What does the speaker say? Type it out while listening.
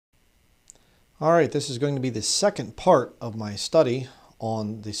All right, this is going to be the second part of my study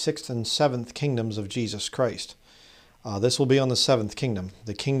on the sixth and seventh kingdoms of Jesus Christ. This will be on the seventh kingdom,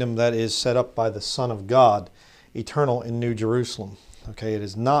 the kingdom that is set up by the Son of God, eternal in New Jerusalem. Okay, it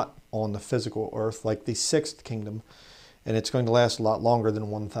is not on the physical earth like the sixth kingdom, and it's going to last a lot longer than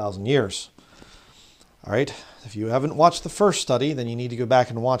 1,000 years. All right, if you haven't watched the first study, then you need to go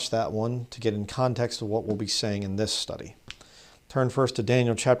back and watch that one to get in context of what we'll be saying in this study. Turn first to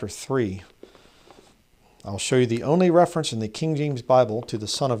Daniel chapter 3. I'll show you the only reference in the King James Bible to the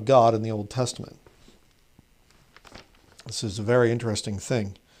Son of God in the Old Testament. This is a very interesting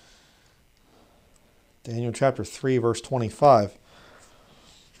thing. Daniel chapter 3, verse 25.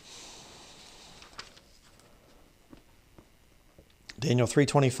 Daniel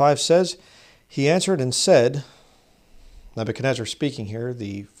 3:25 says, "He answered and said," Nebuchadnezzar speaking here,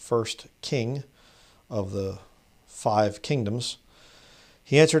 the first king of the 5 kingdoms,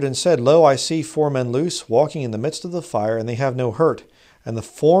 "He answered and said, Lo, I see 4 men loose, walking in the midst of the fire, and they have no hurt. And the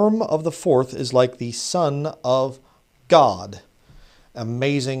form of the fourth is like the Son of God."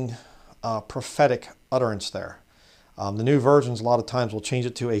 Amazing prophetic utterance there. The new versions a lot of times will change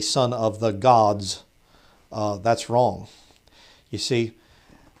it to a son of the gods. That's wrong. You see,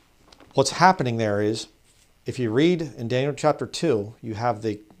 what's happening there is, if you read in Daniel chapter 2, you have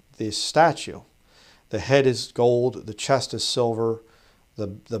the statue. The head is gold, the chest is silver,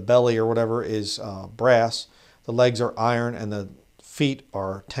 the belly or whatever is brass, the legs are iron, and the feet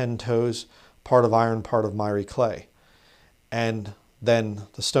are 10 toes, part of iron, part of miry clay. And then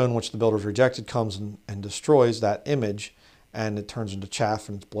the stone which the builders rejected comes and destroys that image, and it turns into chaff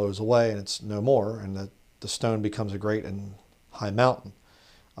and it blows away and it's no more, and the stone becomes a great and high mountain.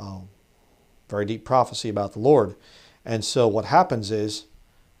 Very deep prophecy about the Lord. And so what happens is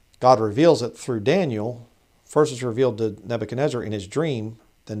God reveals it through Daniel. First it's revealed to Nebuchadnezzar in his dream.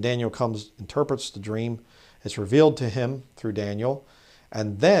 Then Daniel comes, interprets the dream. It's revealed to him through Daniel.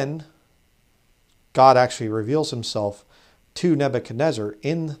 And then God actually reveals himself to Nebuchadnezzar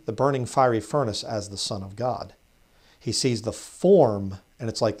in the burning fiery furnace as the Son of God. He sees the form, and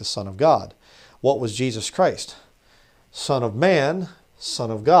it's like the Son of God. What was Jesus Christ? Son of man,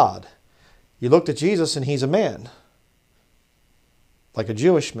 Son of God. You looked at Jesus and he's a man, like a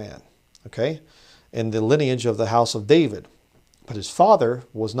Jewish man, okay, in the lineage of the house of David. But his father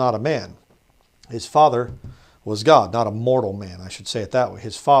was not a man. His father was God, not a mortal man, I should say it that way.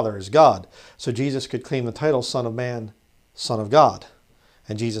 His father is God. So Jesus could claim the title Son of Man, Son of God.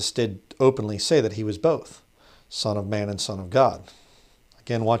 And Jesus did openly say that he was both, Son of Man and Son of God.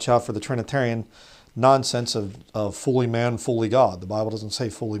 Again, watch out for the Trinitarian nonsense of fully man, fully God. The Bible doesn't say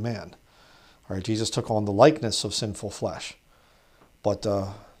fully man. All right, Jesus took on the likeness of sinful flesh, but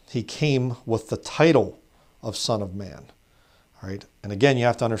he came with the title of Son of Man. All right, and again, you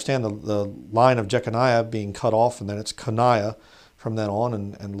have to understand the line of Jeconiah being cut off, and then it's Coniah from then on,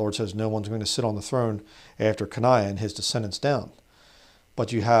 and the Lord says no one's going to sit on the throne after Coniah and his descendants down.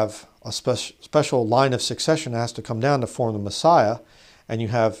 But you have a special line of succession that has to come down to form the Messiah, and you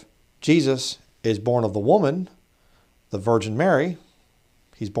have Jesus is born of the woman, the Virgin Mary.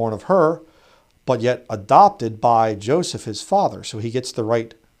 He's born of her, but yet adopted by Joseph, his father. So he gets the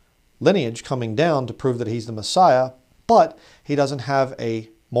right lineage coming down to prove that he's the Messiah, but he doesn't have a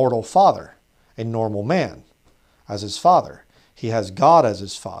mortal father, a normal man, as his father. He has God as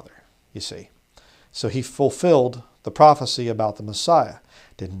his father, you see. So he fulfilled the prophecy about the Messiah.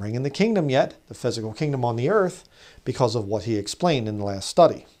 Didn't bring in the kingdom yet, the physical kingdom on the earth, because of what he explained in the last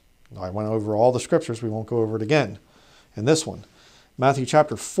study. I went over all the scriptures. We won't go over it again in this one. Matthew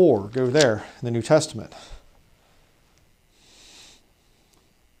chapter 4, go there in the New Testament.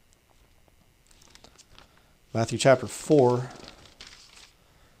 Matthew chapter 4,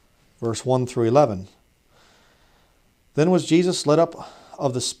 verse 1 through 11. Then was Jesus led up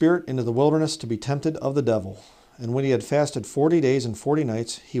of the Spirit into the wilderness to be tempted of the devil. And when he had fasted 40 days and 40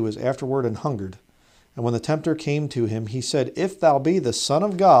 nights, he was afterward and hungered. And when the tempter came to him, he said, If thou be the Son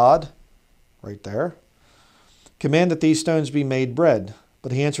of God, right there, command that these stones be made bread.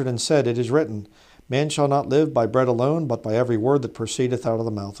 But he answered and said, It is written, Man shall not live by bread alone, but by every word that proceedeth out of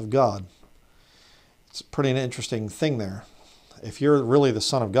the mouth of God. It's a pretty interesting thing there. If you're really the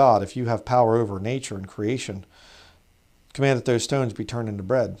Son of God, if you have power over nature and creation, command that those stones be turned into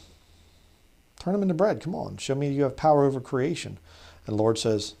bread. Turn them into bread. Come on, show me you have power over creation. And the Lord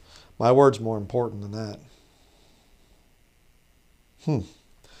says, my word's more important than that.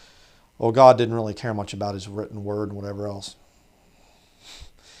 Well, God didn't really care much about his written word and whatever else.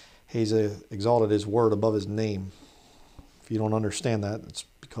 He's exalted his word above his name. If you don't understand that, it's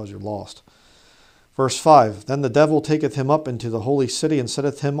because you're lost. Verse 5, Then the devil taketh him up into the holy city, and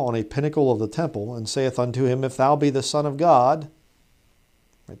setteth him on a pinnacle of the temple, and saith unto him, If thou be the Son of God,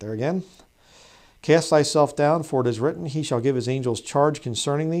 right there again, cast thyself down, for it is written, He shall give his angels charge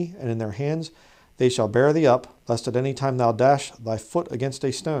concerning thee, and in their hands they shall bear thee up, lest at any time thou dash thy foot against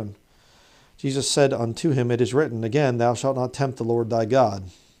a stone. Jesus said unto him, It is written, again, Thou shalt not tempt the Lord thy God.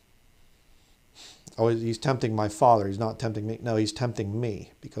 Oh, he's tempting my Father. He's not tempting me. No, he's tempting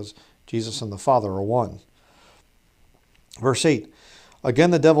me, because Jesus and the Father are one. Verse 8, Again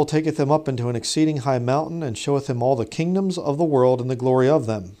the devil taketh him up into an exceeding high mountain, and showeth him all the kingdoms of the world and the glory of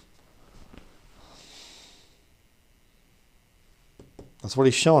them. That's what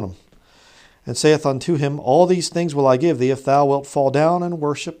he's showing him. And saith unto him, All these things will I give thee, if thou wilt fall down and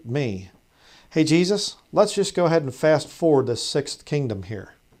worship me. Hey, Jesus, let's just go ahead and fast forward the 6th kingdom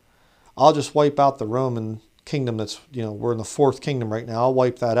here. I'll just wipe out the Roman kingdom that's, we're in the 4th kingdom right now. I'll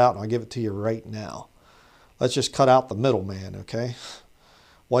wipe that out and I'll give it to you right now. Let's just cut out the middleman, okay?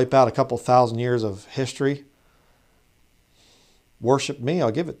 Wipe out a couple thousand years of history. Worship me, I'll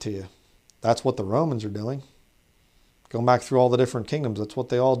give it to you. That's what the Romans are doing. Going back through all the different kingdoms, that's what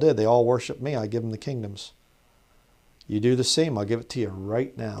they all did. They all worship me. I give them the kingdoms. You do the same. I'll give it to you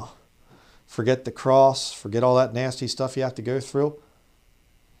right now. Forget the cross. Forget all that nasty stuff you have to go through.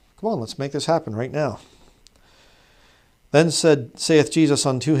 Come on, let's make this happen right now. Then saith Jesus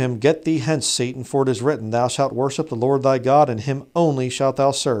unto him, Get thee hence, Satan, for it is written, Thou shalt worship the Lord thy God, and him only shalt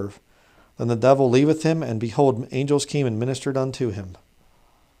thou serve. Then the devil leaveth him, and behold, angels came and ministered unto him.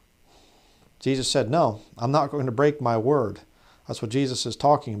 Jesus said, No, I'm not going to break my word. That's what Jesus is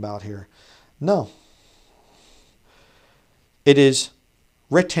talking about here. No. It is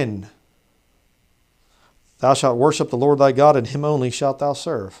written, Thou shalt worship the Lord thy God, and him only shalt thou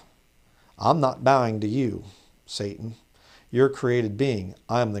serve. I'm not bowing to you, Satan. You're a created being.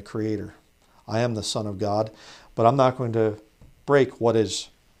 I am the creator. I am the Son of God. But I'm not going to break what is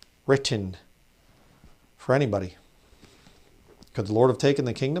written for anybody. Could the Lord have taken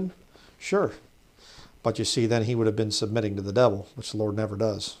the kingdom? Sure. But you see, then he would have been submitting to the devil, which the Lord never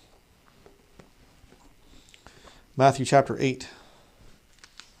does. Matthew chapter 8.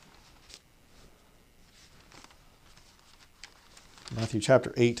 Matthew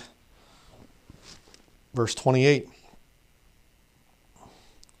chapter 8, verse 28.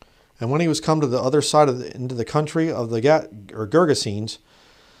 And when he was come to the other side into the country of the Gergesenes,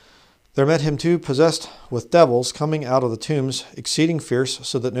 there met him 2 possessed with devils, coming out of the tombs, exceeding fierce,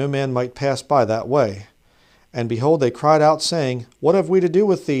 so that no man might pass by that way. And behold, they cried out, saying, What have we to do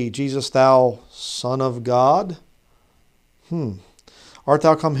with thee, Jesus, thou Son of God? Art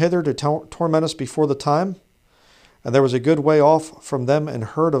thou come hither to torment us before the time? And there was a good way off from them an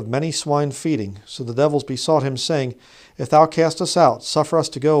herd of many swine feeding. So the devils besought him, saying, If thou cast us out, suffer us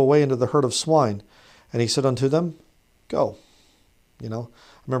to go away into the herd of swine. And he said unto them, Go. I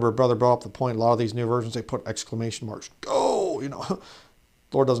remember a brother brought up the point, a lot of these new versions, they put exclamation marks. Go! The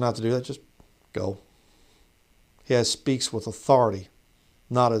Lord doesn't have to do that, just go. He speaks with authority,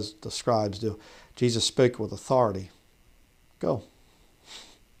 not as the scribes do. Jesus spoke with authority. Go.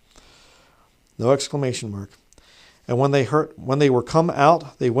 No exclamation mark. And when they were come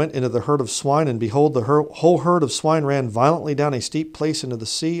out, they went into the herd of swine, and behold, the whole herd of swine ran violently down a steep place into the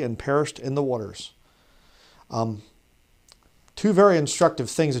sea and perished in the waters. 2 very instructive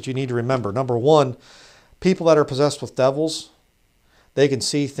things that you need to remember. Number 1, people that are possessed with devils, they can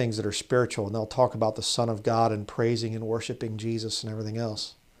see things that are spiritual, and they'll talk about the Son of God and praising and worshiping Jesus and everything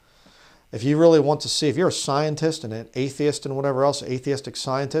else. If you really want to see, if you're a scientist and an atheist and whatever else, atheistic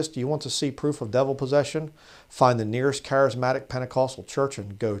scientist, you want to see proof of devil possession, find the nearest charismatic Pentecostal church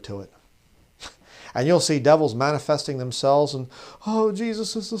and go to it. And you'll see devils manifesting themselves and, oh,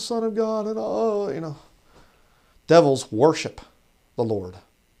 Jesus is the Son of God, and oh. Devils worship the Lord.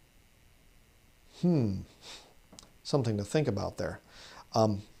 Something to think about there.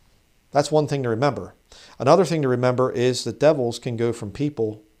 That's one thing to remember. Another thing to remember is that devils can go from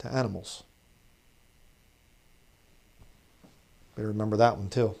people to animals. Better remember that one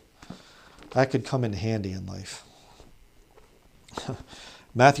too. That could come in handy in life.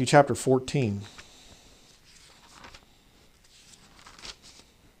 Matthew chapter 14.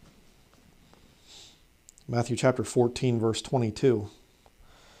 Matthew chapter 14, verse 22.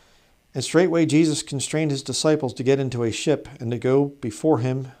 And straightway Jesus constrained his disciples to get into a ship and to go before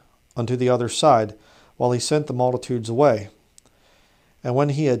him unto the other side, while he sent the multitudes away. And when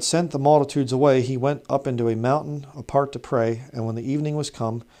he had sent the multitudes away, he went up into a mountain apart to pray, and when the evening was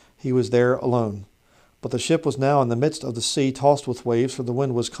come, he was there alone. But the ship was now in the midst of the sea, tossed with waves, for the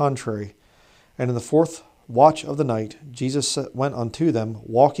wind was contrary. And in the 4th watch of the night, Jesus went unto them,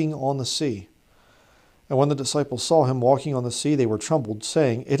 walking on the sea. And when the disciples saw him walking on the sea, they were troubled,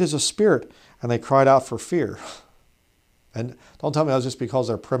 saying, "It is a spirit," and they cried out for fear. And don't tell me that was just because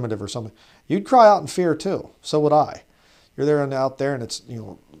they're primitive or something. You'd cry out in fear too. So would I. You're there and out there, and it's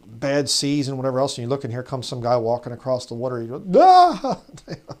bad seas and whatever else, and you look, and here comes some guy walking across the water. You go, "Ah!"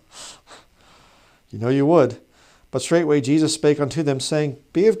 You would. But straightway Jesus spake unto them, saying,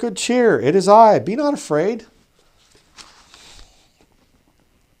 "Be of good cheer, it is I, be not afraid."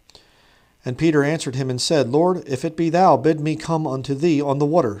 And Peter answered him and said, "Lord, if it be thou, bid me come unto thee on the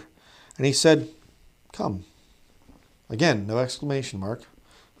water." And he said, "Come." Again, no exclamation mark.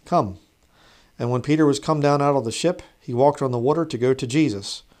 "Come." And when Peter was come down out of the ship, he walked on the water to go to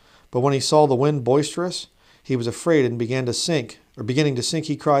Jesus. But when he saw the wind boisterous, he was afraid and beginning to sink,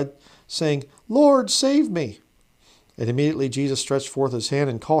 he cried, saying, "Lord, save me." And immediately Jesus stretched forth his hand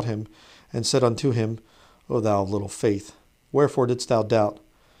and caught him, and said unto him, "O thou of little faith, wherefore didst thou doubt?"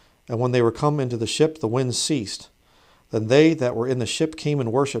 And when they were come into the ship, the wind ceased. Then they that were in the ship came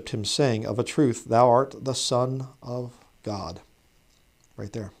and worshipped him, saying, "Of a truth, thou art the Son of God."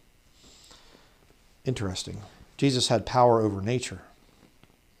 Right there. Interesting. Jesus had power over nature,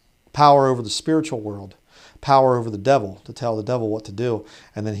 power over the spiritual world, power over the devil to tell the devil what to do.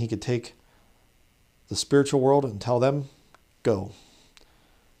 And then he could take the spiritual world and tell them, "Go,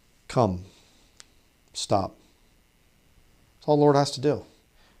 come, stop." That's all the Lord has to do.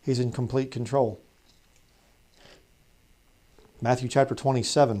 He's in complete control. Matthew chapter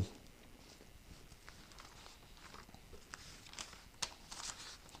 27.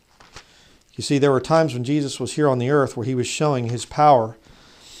 You see, there were times when Jesus was here on the earth where he was showing his power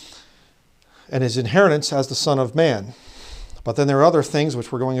and his inheritance as the Son of Man. But then there are other things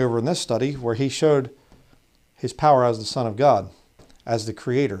which we're going over in this study where he showed his power as the Son of God, as the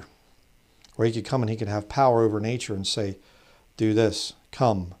Creator, where he could come and he could have power over nature and say, "Do this,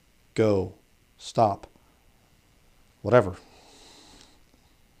 come, go, stop," whatever.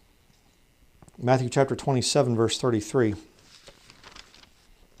 Matthew chapter 27, verse 33.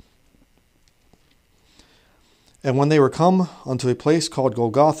 And when they were come unto a place called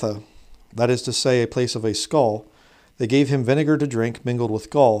Golgotha, that is to say, a place of a skull, they gave him vinegar to drink mingled with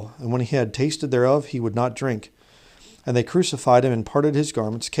gall, and when he had tasted thereof, he would not drink. And they crucified him and parted his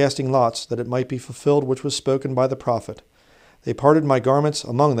garments, casting lots, that it might be fulfilled which was spoken by the prophet. They parted my garments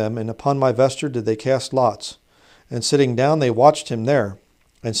among them, and upon my vesture did they cast lots. And sitting down, they watched him there,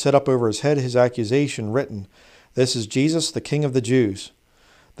 and set up over his head his accusation written, "This is Jesus, the King of the Jews."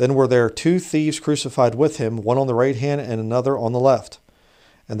 Then were there 2 thieves crucified with him, one on the right hand and another on the left.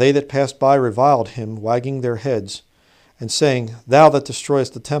 And they that passed by reviled him, wagging their heads, and saying, "Thou that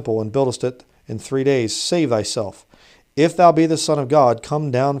destroyest the temple and buildest it in 3 days, save thyself. If thou be the Son of God,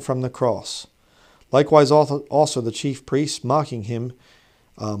 come down from the cross." Likewise also the chief priests, mocking him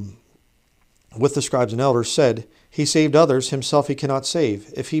with the scribes and elders, said, "He saved others, himself he cannot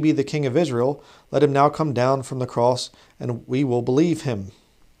save. If he be the King of Israel, let him now come down from the cross, and we will believe him."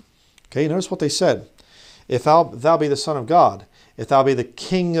 Okay, notice what they said. If thou be the Son of God, if thou be the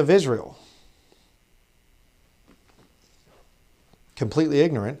King of Israel. Completely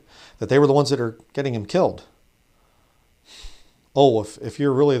ignorant that they were the ones that are getting him killed. Oh, if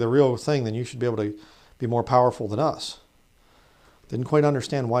you're really the real thing, then you should be able to be more powerful than us. Didn't quite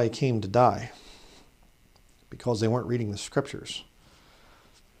understand why he came to die. Because they weren't reading the scriptures.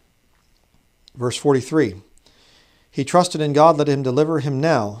 Verse 43. He trusted in God, let him deliver him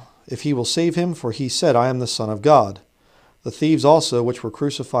now, if he will save him, for he said, "I am the Son of God." The thieves also, which were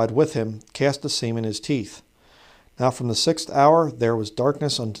crucified with him, cast the same in his teeth. Now from the 6th hour there was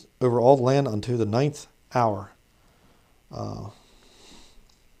darkness over all the land unto the 9th hour.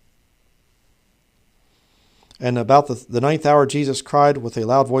 And about the 9th hour Jesus cried with a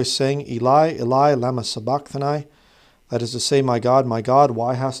loud voice, saying, "Eli, Eli, lama sabachthani?" That is to say, my God,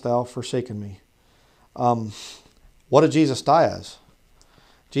 why hast thou forsaken me?" What did Jesus die as?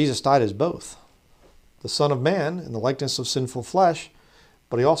 Jesus died as both. The Son of Man in the likeness of sinful flesh,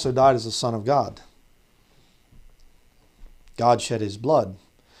 but he also died as the Son of God. God shed his blood.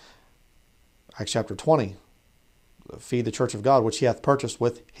 Acts chapter 20. Feed the church of God, which he hath purchased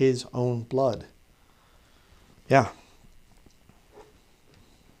with his own blood. Yeah.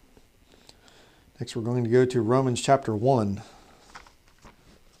 Next we're going to go to Romans chapter 1.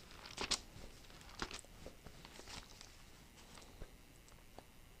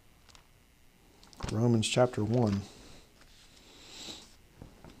 Romans chapter 1.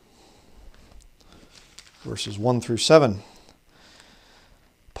 Verses 1 through 7.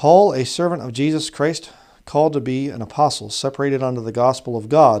 Paul, a servant of Jesus Christ, called to be an apostle, separated unto the gospel of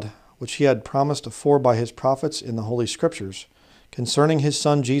God, which he had promised afore by his prophets in the Holy Scriptures, concerning his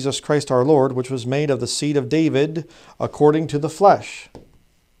Son Jesus Christ our Lord, which was made of the seed of David according to the flesh.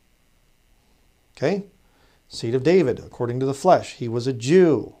 Okay? Seed of David according to the flesh. He was a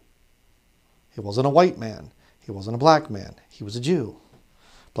Jew. He wasn't a white man. He wasn't a black man. He was a Jew.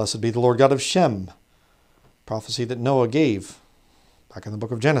 Blessed be the Lord God of Shem. Prophecy that Noah gave back in the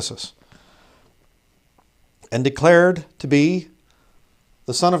book of Genesis. And declared to be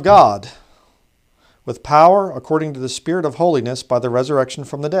the Son of God, with power according to the Spirit of holiness by the resurrection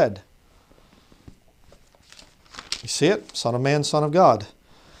from the dead. You see it? Son of man, Son of God.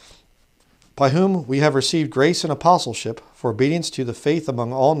 By whom we have received grace and apostleship for obedience to the faith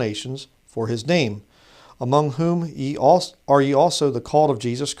among all nations for his name, among whom are ye also the called of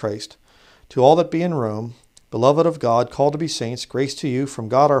Jesus Christ. To all that be in Rome, beloved of God, called to be saints, grace to you from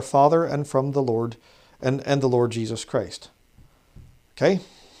God our Father and from the Lord and the Lord Jesus Christ. Okay?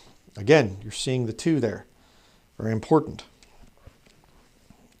 Again, you're seeing the two there. Very important.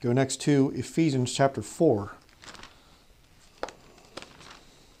 Go next to Ephesians chapter 4.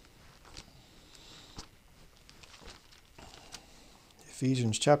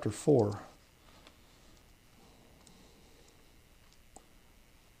 Ephesians chapter 4.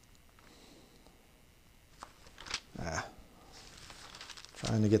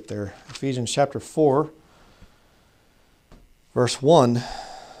 Trying to get there. Ephesians chapter 4, verse 1,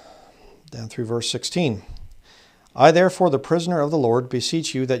 down through verse 16. I therefore, the prisoner of the Lord,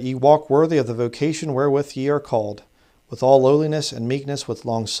 beseech you that ye walk worthy of the vocation wherewith ye are called, with all lowliness and meekness, with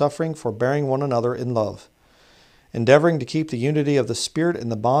long-suffering, forbearing one another in love, endeavoring to keep the unity of the Spirit in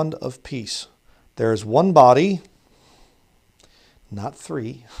the bond of peace. There is one body, not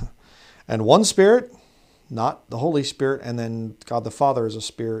three, and one Spirit, not the Holy Spirit, and then God the Father is a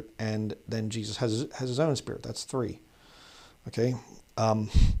Spirit, and then Jesus has his own Spirit. That's three. Okay?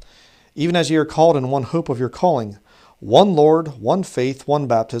 Even as ye are called in one hope of your calling, one Lord, one faith, one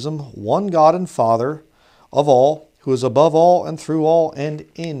baptism, one God and Father of all, who is above all and through all and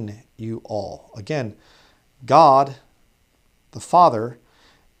in you all. Again, God, the Father,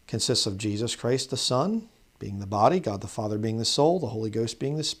 consists of Jesus Christ, the Son, being the body, God the Father being the soul, the Holy Ghost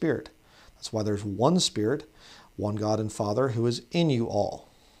being the Spirit. That's why there's one Spirit, one God and Father who is in you all.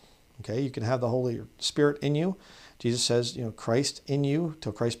 Okay, you can have the Holy Spirit in you. Jesus says, Christ in you,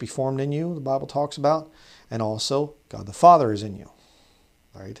 till Christ be formed in you, the Bible talks about. And also, God the Father is in you.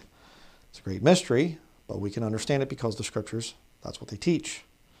 All right? It's a great mystery, but we can understand it because the Scriptures, that's what they teach.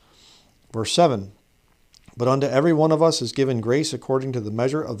 Verse 7, but unto every one of us is given grace according to the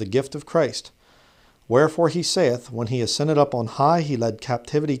measure of the gift of Christ. Wherefore he saith, when he ascended up on high, he led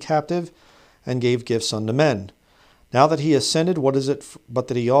captivity captive, and gave gifts unto men. Now that he ascended, what is it but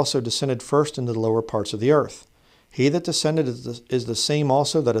that he also descended first into the lower parts of the earth? He that descended is the same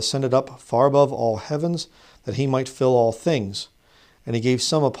also that ascended up far above all heavens, that he might fill all things. And he gave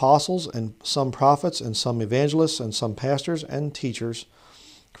some apostles, and some prophets, and some evangelists, and some pastors and teachers,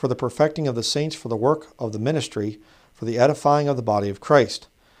 for the perfecting of the saints, for the work of the ministry, for the edifying of the body of Christ,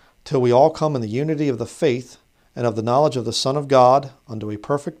 till we all come in the unity of the faith, and of the knowledge of the Son of God, unto a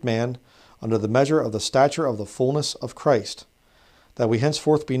perfect man, under the measure of the stature of the fullness of Christ, that we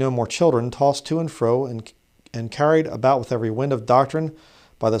henceforth be no more children, tossed to and fro, and carried about with every wind of doctrine,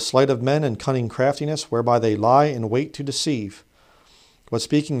 by the sleight of men and cunning craftiness, whereby they lie in wait to deceive. But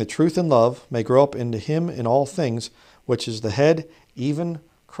speaking the truth in love, may grow up into him in all things, which is the head, even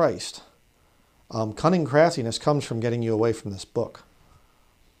Christ. Cunning craftiness comes from getting you away from this book.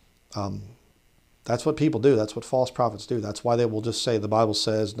 That's what people do. That's what false prophets do. That's why they will just say the Bible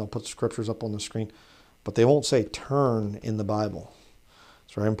says, and they'll put scriptures up on the screen, but they won't say turn in the Bible.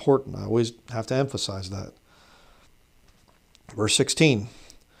 It's very important. I always have to emphasize that. Verse 16,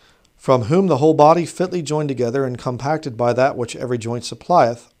 from whom the whole body fitly joined together and compacted by that which every joint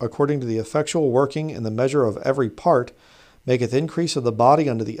supplieth, according to the effectual working in the measure of every part, maketh increase of the body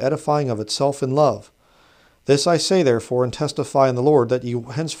unto the edifying of itself in love. This I say therefore, and testify in the Lord, that ye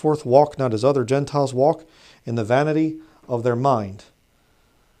henceforth walk not as other Gentiles walk, in the vanity of their mind.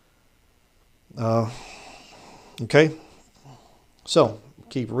 Okay? So,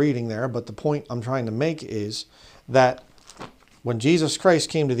 keep reading there, but the point I'm trying to make is that when Jesus Christ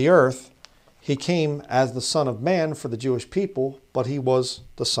came to the earth, he came as the Son of Man for the Jewish people, but he was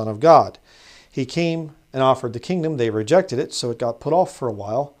the Son of God. He came and offered the kingdom. They rejected it, so it got put off for a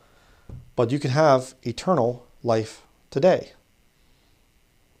while. But you can have eternal life today.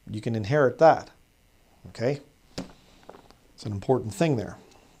 You can inherit that. Okay? It's an important thing there.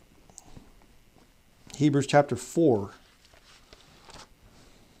 Hebrews chapter 4.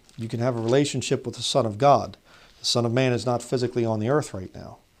 You can have a relationship with the Son of God. The Son of Man is not physically on the earth right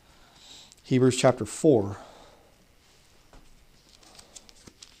now. Hebrews chapter 4.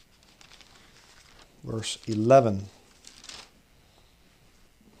 verse 11.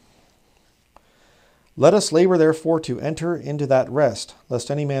 Let us labor therefore to enter into that rest,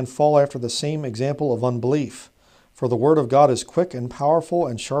 lest any man fall after the same example of unbelief. For the word of God is quick and powerful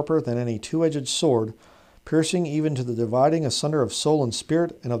and sharper than any two-edged sword, piercing even to the dividing asunder of soul and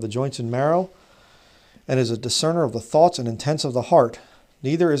spirit and of the joints and marrow, and is a discerner of the thoughts and intents of the heart.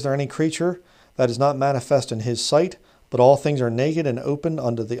 Neither is there any creature that is not manifest in his sight, but all things are naked and opened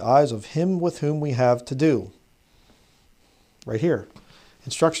unto the eyes of him with whom we have to do. Right here.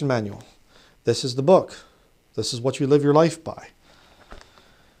 Instruction manual. This is the book. This is what you live your life by.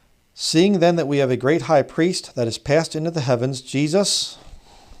 Seeing then that we have a great high priest that is passed into the heavens, Jesus,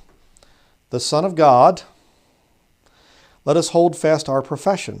 the Son of God, let us hold fast our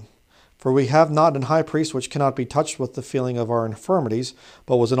profession. For we have not an high priest which cannot be touched with the feeling of our infirmities,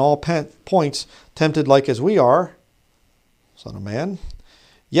 but was in all points tempted like as we are, Son of Man,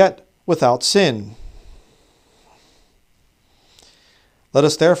 yet without sin. Let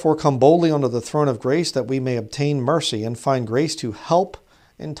us therefore come boldly unto the throne of grace, that we may obtain mercy and find grace to help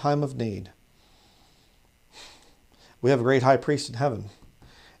in time of need. We have a great high priest in heaven,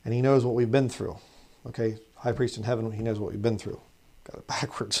 and he knows what we've been through. Okay, high priest in heaven, he knows what we've been through. Got it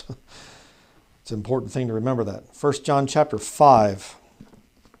backwards. It's an important thing to remember that. 1 John chapter 5.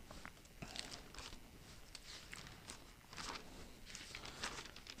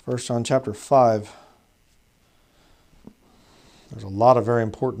 First John chapter 5. There's a lot of very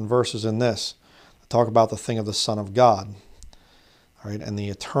important verses in this that talk about the thing of the Son of God, all right, and the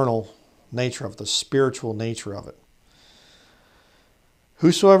eternal nature of it, the spiritual nature of it.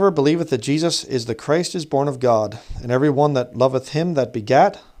 Whosoever believeth that Jesus is the Christ is born of God, and every one that loveth him that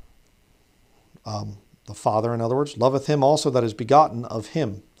begat, the Father, in other words, loveth him also that is begotten of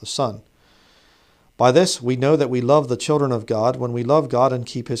him, the Son. By this we know that we love the children of God, when we love God and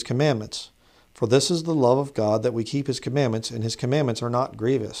keep his commandments. For this is the love of God, that we keep his commandments, and his commandments are not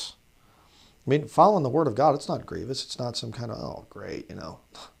grievous. I mean, following the word of God, it's not grievous. It's not some kind of, oh, great,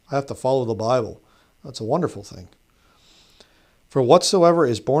 I have to follow the Bible. That's a wonderful thing. For whatsoever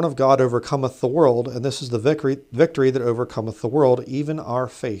is born of God overcometh the world, and this is the victory that overcometh the world, even our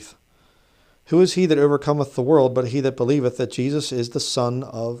faith. Who is he that overcometh the world, but he that believeth that Jesus is the Son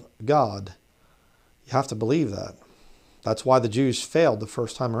of God? You have to believe that. That's why the Jews failed the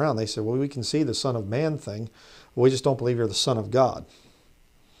first time around. They said, well, we can see the Son of Man thing. Well, we just don't believe you're the Son of God.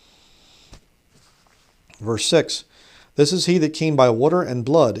 Verse 6, this is he that came by water and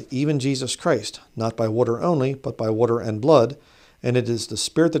blood, even Jesus Christ, not by water only, but by water and blood. And it is the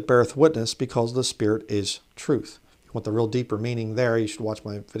Spirit that beareth witness, because the Spirit is truth. If you want the real deeper meaning there, you should watch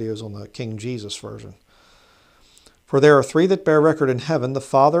my videos on the King Jesus version. For there are three that bear record in heaven, the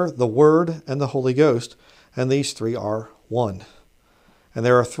Father, the Word, and the Holy Ghost, and these three are one. And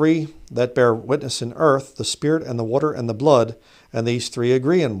there are three that bear witness in earth, the Spirit and the water and the blood, and these three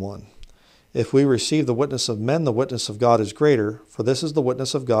agree in one. If we receive the witness of men, the witness of God is greater, for this is the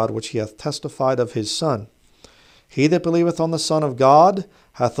witness of God which he hath testified of his Son. He that believeth on the Son of God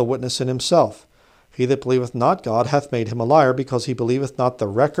hath the witness in himself. He that believeth not God hath made him a liar, because he believeth not the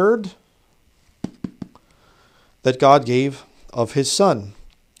record that God gave of his Son.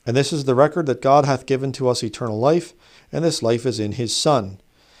 And this is the record, that God hath given to us eternal life, and this life is in his Son.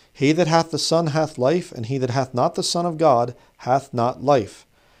 He that hath the Son hath life, and he that hath not the Son of God hath not life.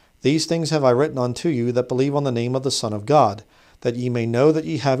 These things have I written unto you that believe on the name of the Son of God, that ye may know that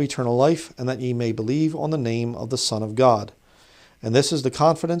ye have eternal life, and that ye may believe on the name of the Son of God. And this is the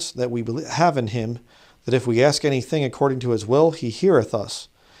confidence that we have in him, that if we ask anything according to his will, he heareth us.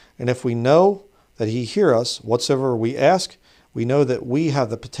 And if we know that he hear us, whatsoever we ask, we know that we have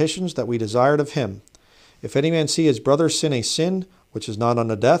the petitions that we desired of him. If any man see his brother sin a sin which is not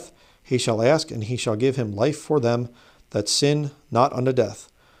unto death, he shall ask, and he shall give him life for them that sin not unto death.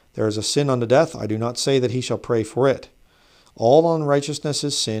 There is a sin unto death, I do not say that he shall pray for it. All unrighteousness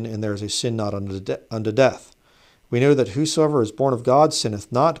is sin, and there is a sin not unto death. We know that whosoever is born of God sinneth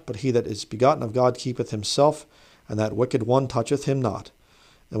not, but he that is begotten of God keepeth himself, and that wicked one toucheth him not.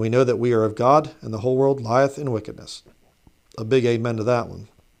 And we know that we are of God, and the whole world lieth in wickedness. A big amen to that one.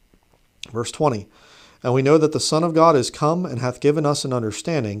 Verse 20, and we know that the Son of God is come, and hath given us an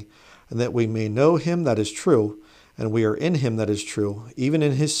understanding, and that we may know him that is true, and we are in him that is true, even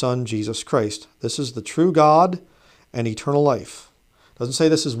in his Son Jesus Christ. This is the true God and eternal life. It doesn't say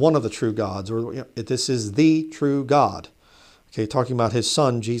this is one of the true gods, or this is the true God. Okay, talking about his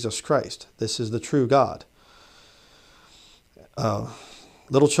Son Jesus Christ. This is the true God.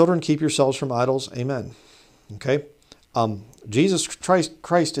 Little children, keep yourselves from idols. Amen. Okay. Jesus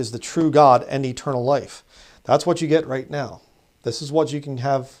Christ is the true God and eternal life. That's what you get right now. This is what you can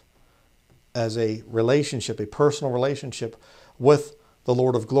have as a relationship, a personal relationship with the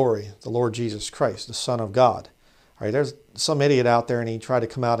Lord of glory, the Lord Jesus Christ, the Son of God. All right, there's some idiot out there, and he tried to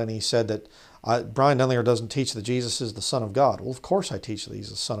come out and he said that Brian Denlinger doesn't teach that Jesus is the Son of God. Well, of course I teach that he's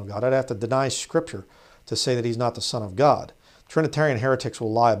the Son of God. I'd have to deny Scripture to say that he's not the Son of God. Trinitarian heretics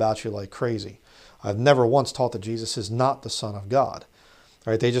will lie about you like crazy. I've never once taught that Jesus is not the Son of God.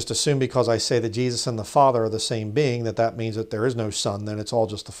 All right, they just assume because I say that Jesus and the Father are the same being, that means that there is no Son, then it's all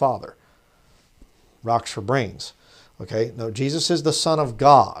just the Father. Rocks for brains. Okay, no, Jesus is the Son of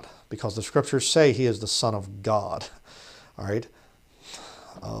God because the Scriptures say he is the Son of God. All right,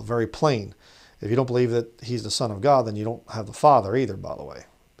 very plain. If you don't believe that he's the Son of God, then you don't have the Father either, by the way,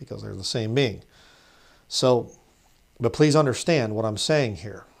 because they're the same being. So, but please understand what I'm saying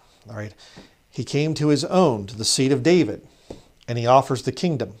here. All right, he came to his own, to the seed of David, and he offers the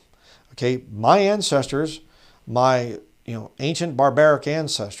kingdom. Okay, my ancestors, my ancient barbaric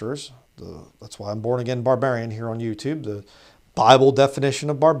ancestors, that's why I'm born again barbarian here on YouTube. The Bible definition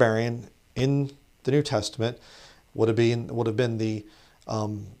of barbarian in the New Testament would have been the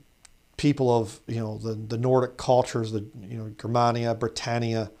people of the Nordic cultures, the Germania,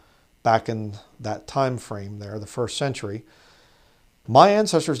 Britannia, back in that time frame there, the 1st century. My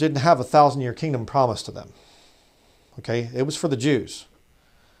ancestors didn't have a 1,000-year kingdom promised to them. Okay, it was for the Jews.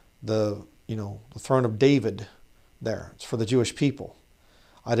 The throne of David there, it's for the Jewish people.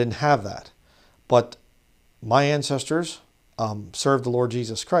 I didn't have that, but my ancestors served the Lord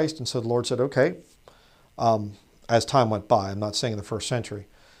Jesus Christ, and so the Lord said, okay. As time went by, I'm not saying in the 1st century,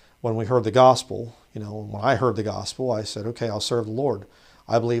 when we heard the gospel, when I heard the gospel, I said, okay, I'll serve the Lord.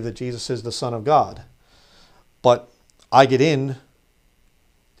 I believe that Jesus is the Son of God. But I get in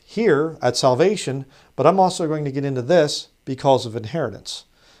here at salvation, but I'm also going to get into this because of inheritance.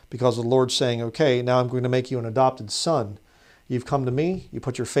 Because the Lord's saying, okay, now I'm going to make you an adopted son. You've come to me, you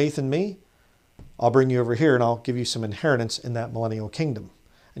put your faith in me, I'll bring you over here and I'll give you some inheritance in that millennial kingdom.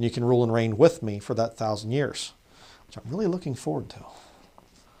 And you can rule and reign with me for that 1,000 years, which I'm really looking forward to.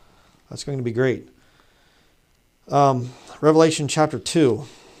 That's going to be great. Revelation chapter 2.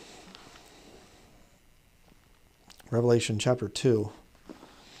 Revelation chapter 2.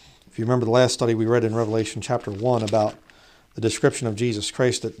 If you remember the last study we read in Revelation chapter 1 about the description of Jesus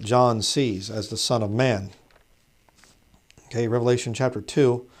Christ that John sees as the Son of Man. Okay, Revelation chapter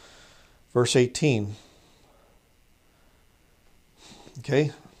 2, verse 18.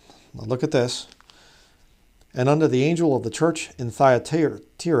 Okay, now look at this. And unto the angel of the church in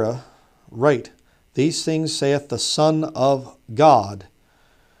Thyatira write, These things saith the Son of God,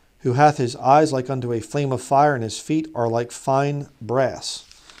 who hath his eyes like unto a flame of fire, and his feet are like fine brass.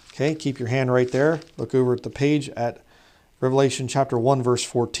 Okay, keep your hand right there. Look over at the page at Revelation chapter 1, verse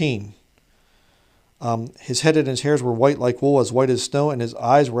 14. His head and his hairs were white like wool, as white as snow, and his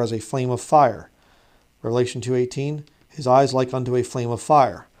eyes were as a flame of fire. Revelation 2:18, his eyes like unto a flame of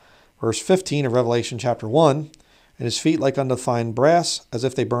fire. Verse 15 of Revelation chapter 1, and his feet like unto fine brass, as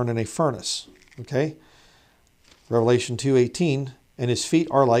if they burned in a furnace. Okay? Revelation 2:18, and his feet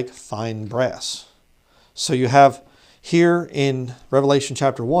are like fine brass. So you have here in Revelation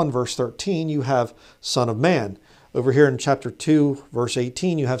chapter 1, verse 13, you have Son of Man. Over here in chapter 2, verse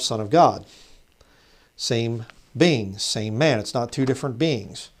 18, you have Son of God. Same being, same man. It's not two different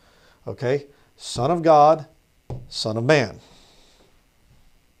beings. Okay? Son of God, Son of Man.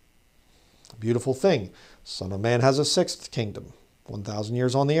 Beautiful thing. Son of Man has a 6th kingdom, 1,000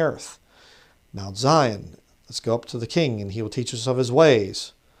 years on the earth. Mount Zion, let's go up to the King, and he will teach us of his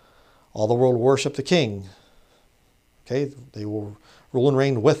ways. All the world will worship the King. Okay, they will rule and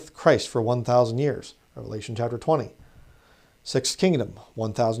reign with Christ for 1,000 years. Revelation chapter 20. 6th kingdom,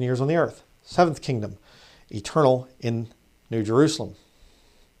 1,000 years on the earth. 7th kingdom, eternal in New Jerusalem.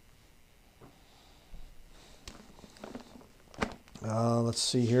 Let's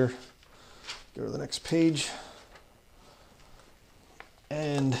see here. Go to the next page.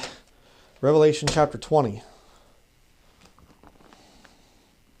 And Revelation chapter 20.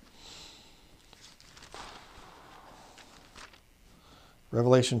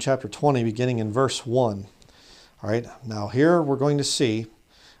 Revelation chapter 20, beginning in verse 1. All right, now here we're going to see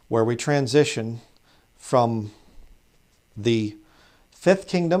where we transition from the 5th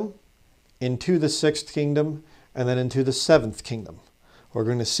kingdom into the 6th kingdom and then into the 7th kingdom. We're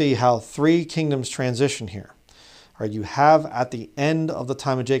going to see how 3 kingdoms transition here. All right, you have at the end of the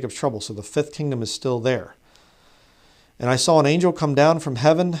time of Jacob's trouble, so the 5th kingdom is still there. And I saw an angel come down from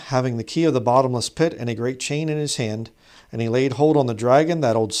heaven, having the key of the bottomless pit and a great chain in his hand. And he laid hold on the dragon,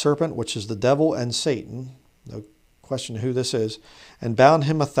 that old serpent, which is the devil and Satan, no question who this is, and bound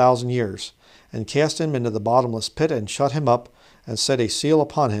him 1,000 years, and cast him into the bottomless pit, and shut him up, and set a seal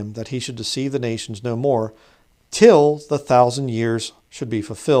upon him, that he should deceive the nations no more, till the 1,000 years should be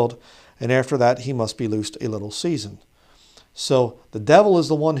fulfilled, and after that he must be loosed a little season. So the devil is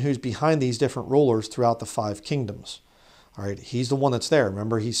the one who's behind these different rulers throughout the 5 kingdoms. All right, he's the one that's there.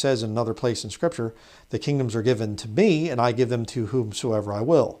 Remember, he says in another place in Scripture, the kingdoms are given to me, and I give them to whomsoever I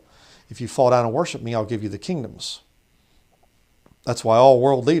will. If you fall down and worship me, I'll give you the kingdoms. That's why all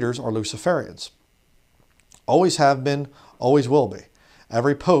world leaders are Luciferians. Always have been, always will be.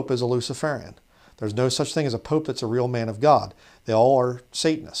 Every pope is a Luciferian. There's no such thing as a pope that's a real man of God. They all are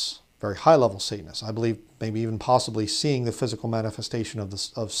Satanists, very high-level Satanists. I believe maybe even possibly seeing the physical manifestation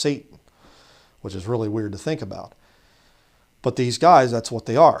of Satan, which is really weird to think about. But these guys, that's what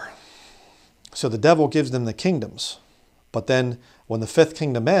they are. So the devil gives them the kingdoms. But then when the 5th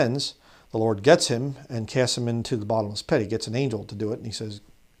kingdom ends, the Lord gets him and casts him into the bottomless pit. He gets an angel to do it, and he says,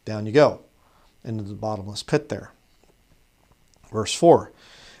 down you go, into the bottomless pit there. Verse 4,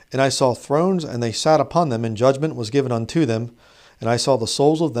 and I saw thrones, and they sat upon them, and judgment was given unto them. And I saw the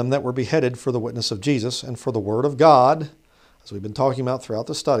souls of them that were beheaded for the witness of Jesus, and for the word of God, as we've been talking about throughout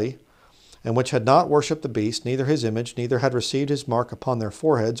the study, and which had not worshipped the beast, neither his image, neither had received his mark upon their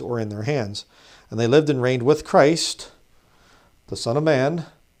foreheads or in their hands. And they lived and reigned with Christ, the Son of Man,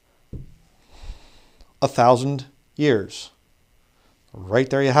 1,000 years. Right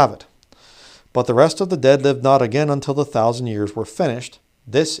there you have it. But the rest of the dead lived not again until the 1,000 years were finished.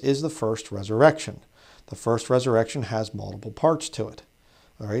 This is the first resurrection. The first resurrection has multiple parts to it.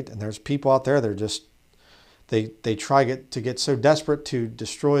 All right, and there's people out there that are just, they try to get so desperate to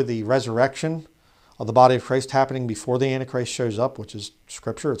destroy the resurrection of the body of Christ happening before the Antichrist shows up, which is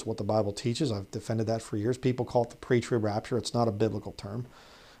Scripture. It's what the Bible teaches. I've defended that for years. People call it the pre-trib rapture. It's not a biblical term.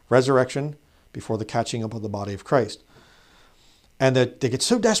 Resurrection before the catching up of the body of Christ. And they get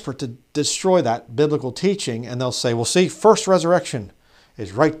so desperate to destroy that biblical teaching, and they'll say, well, see, first resurrection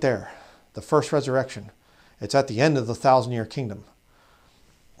is right there. The first resurrection. It's at the end of the 1,000-year kingdom.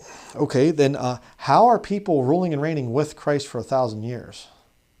 Okay, then how are people ruling and reigning with Christ for 1,000 years?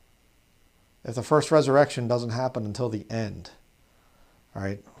 If the first resurrection doesn't happen until the end. All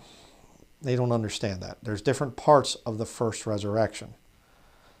right, they don't understand that. There's different parts of the first resurrection.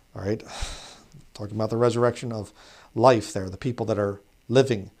 All right, talking about the resurrection of life there, the people that are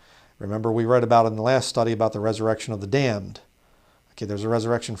living. Remember, we read about in the last study about the resurrection of the damned. Okay, there's a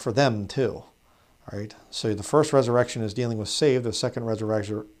resurrection for them too. All right, so the first resurrection is dealing with saved. The second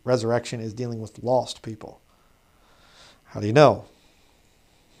resurrection is dealing with lost people. How do you know?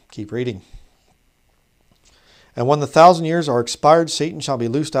 Keep reading. And when the 1,000 years are expired, Satan shall be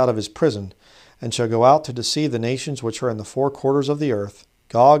loosed out of his prison, and shall go out to deceive the nations which are in the 4 quarters of the earth,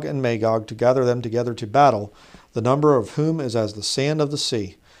 Gog and Magog, to gather them together to battle, the number of whom is as the sand of the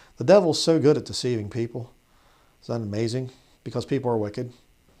sea. The devil's so good at deceiving people. Isn't that amazing? Because people are wicked.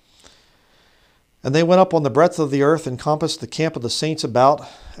 And they went up on the breadth of the earth, and compassed the camp of the saints about,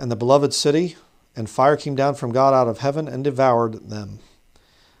 and the beloved city, and fire came down from God out of heaven, and devoured them.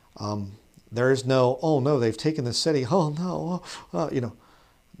 There is no, oh no, they've taken the city, oh no,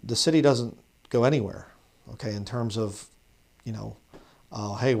 the city doesn't go anywhere, okay, in terms of,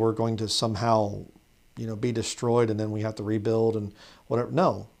 hey, we're going to somehow, be destroyed, and then we have to rebuild, and whatever.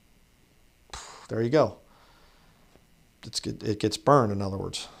 No. There you go. It gets burned, in other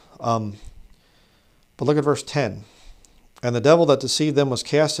words. But look at verse 10. And the devil that deceived them was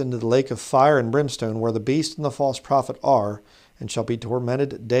cast into the lake of fire and brimstone, where the beast and the false prophet are, and shall be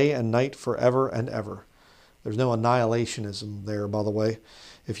tormented day and night forever and ever. There's no annihilationism there, by the way.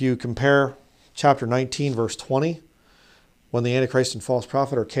 If you compare chapter 19, verse 20, when the Antichrist and false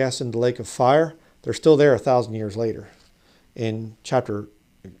prophet are cast into the lake of fire, they're still there 1,000 years later. In chapter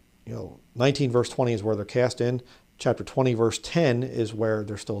 19, verse 20 is where they're cast in. Chapter 20, verse 10 is where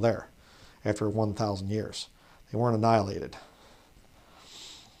they're still there after 1,000 years. They weren't annihilated.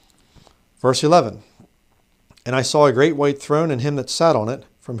 Verse 11. And I saw a great white throne, and him that sat on it,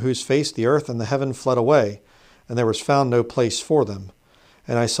 from whose face the earth and the heaven fled away, and there was found no place for them.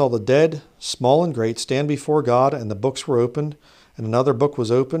 And I saw the dead, small and great, stand before God, and the books were opened, and another book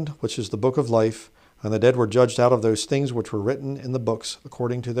was opened, which is the book of life, and the dead were judged out of those things which were written in the books,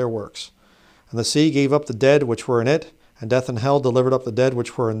 according to their works. And the sea gave up the dead which were in it, and death and hell delivered up the dead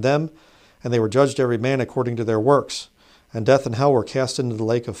which were in them, and they were judged every man according to their works. And death and hell were cast into the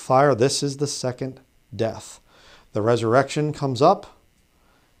lake of fire. This is the second death. The resurrection comes up,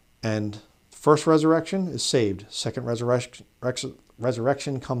 and first resurrection is saved. Second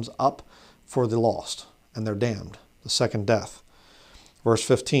resurrection comes up for the lost, and they're damned. The second death. Verse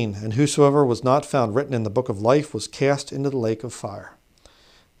 15, and whosoever was not found written in the book of life was cast into the lake of fire.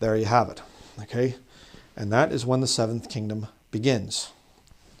 There you have it. Okay? And that is when the 7th kingdom begins.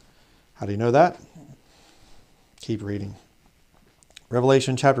 How do you know that? Keep reading.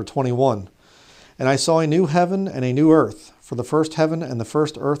 Revelation chapter 21. And I saw a new heaven and a new earth, for the first heaven and the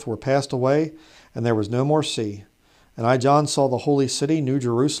first earth were passed away, and there was no more sea. And I, John, saw the holy city, New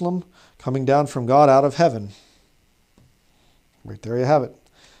Jerusalem, coming down from God out of heaven. Right there you have it.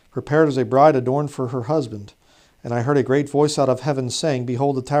 Prepared as a bride adorned for her husband. And I heard a great voice out of heaven saying,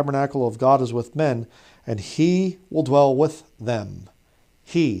 Behold, the tabernacle of God is with men, and he will dwell with them.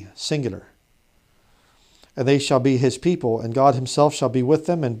 He, singular. And they shall be his people, and God himself shall be with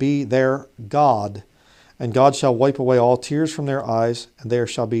them and be their God. And God shall wipe away all tears from their eyes, and there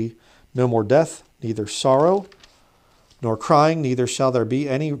shall be no more death, neither sorrow, nor crying, neither shall there be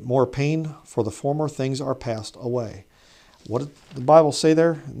any more pain, for the former things are passed away. What did the Bible say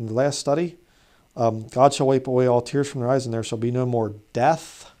there in the last study? God shall wipe away all tears from their eyes, and there shall be no more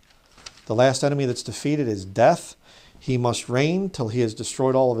death. The last enemy that's defeated is death. He must reign till he has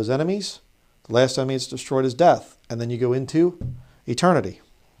destroyed all of his enemies. The last enemy that's destroyed is death. And then you go into eternity.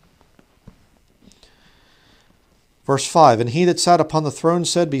 Verse 5, And he that sat upon the throne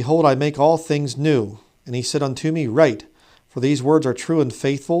said, Behold, I make all things new. And he said unto me, Write, for these words are true and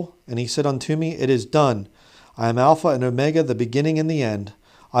faithful. And he said unto me, It is done. I am Alpha and Omega, the beginning and the end.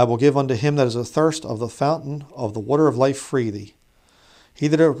 I will give unto him that is athirst of the fountain of the water of life freely. He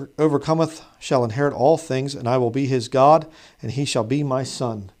that overcometh shall inherit all things, and I will be his God, and he shall be my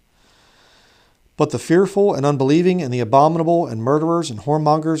son. But the fearful and unbelieving and the abominable and murderers and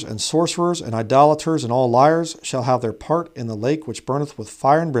whoremongers and sorcerers and idolaters and all liars shall have their part in the lake which burneth with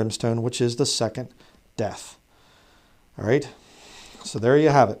fire and brimstone, which is the second death. All right, so there you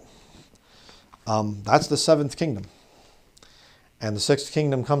have it. That's the seventh kingdom. And the sixth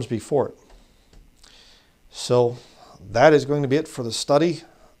kingdom comes before it. So that is going to be it for the study.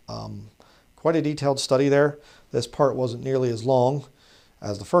 Quite a detailed study there. This part wasn't nearly as long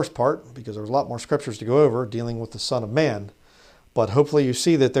as the first part because there was a lot more scriptures to go over dealing with the Son of Man. But hopefully you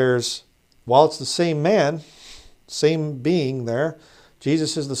see that while it's the same man, same being there,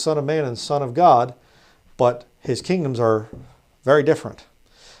 Jesus is the Son of Man and Son of God, but his kingdoms are very different.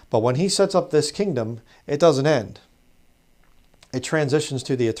 But when he sets up this kingdom, it doesn't end. It transitions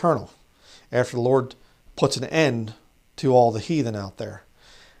to the eternal after the Lord puts an end to all the heathen out there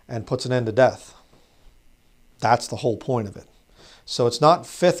and puts an end to death. That's the whole point of it. So it's not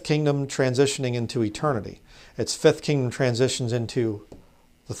fifth kingdom transitioning into eternity. It's fifth kingdom transitions into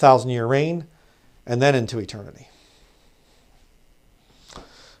the 1,000-year reign and then into eternity.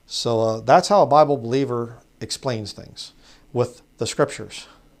 So that's how a Bible believer explains things, with the scriptures.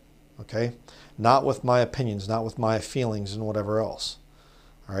 Okay? Not with my opinions, not with my feelings and whatever else.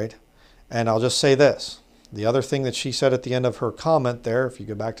 All right? And I'll just say this. The other thing that she said at the end of her comment there, if you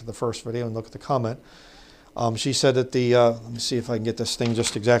go back to the first video and look at the comment, she said that let me see if I can get this thing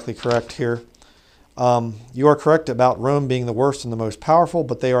just exactly correct here. You are correct about Rome being the worst and the most powerful,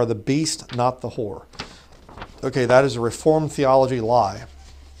 but they are the beast, not the whore. Okay, that is a Reformed theology lie.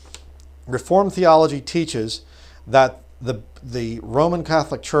 Reformed theology teaches that the Roman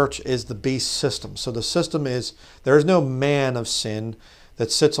Catholic Church is the beast system. So the system is, there is no man of sin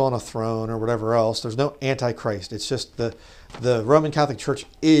that sits on a throne or whatever else. There's no Antichrist. It's just the Roman Catholic Church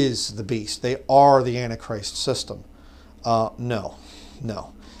is the beast. They are the Antichrist system. No.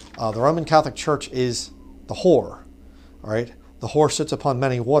 The Roman Catholic Church is the whore. All right? The whore sits upon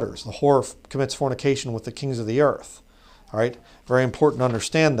many waters. The whore commits fornication with the kings of the earth. All right? Very important to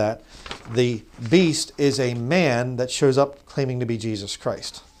understand that. The beast is a man that shows up claiming to be Jesus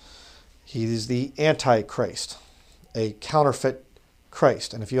Christ. He is the Antichrist, a counterfeit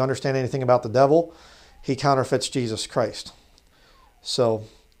Christ. And if you understand anything about the devil, he counterfeits Jesus Christ. So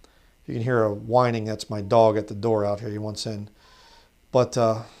you can hear a whining. That's my dog at the door out here. He wants in. But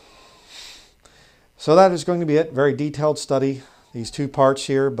so that is going to be it. Very detailed study. These two parts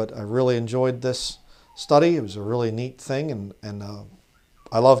here. But I really enjoyed this study. It was a really neat thing. And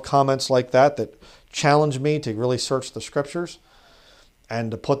I love comments like that challenge me to really search the scriptures and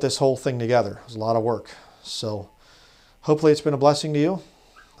to put this whole thing together. It was a lot of work. So hopefully it's been a blessing to you.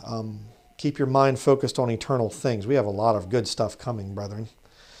 Keep your mind focused on eternal things. We have a lot of good stuff coming, brethren.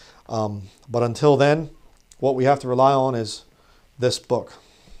 But until then, what we have to rely on is this book,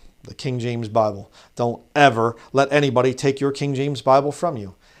 the King James Bible. Don't ever let anybody take your King James Bible from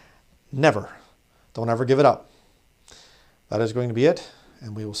you. Never. Don't ever give it up. That is going to be it,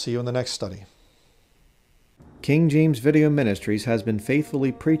 and we will see you in the next study. King James Video Ministries has been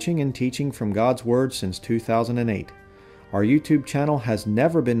faithfully preaching and teaching from God's Word since 2008. Our YouTube channel has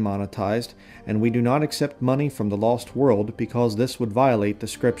never been monetized, and we do not accept money from the lost world because this would violate the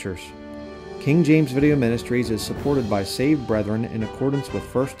Scriptures. King James Video Ministries is supported by saved brethren in accordance with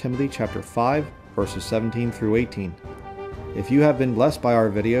 1 Timothy chapter 5, verses 17 through 18. If you have been blessed by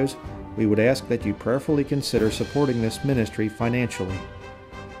our videos, we would ask that you prayerfully consider supporting this ministry financially.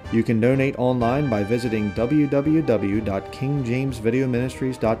 You can donate online by visiting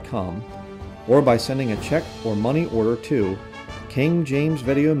www.KingJamesVideoMinistries.com or by sending a check or money order to King James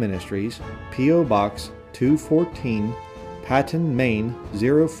Video Ministries, P.O. Box 214, Patten, Maine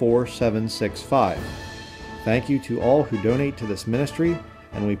 04765. Thank you to all who donate to this ministry,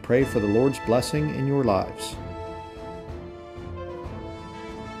 and we pray for the Lord's blessing in your lives.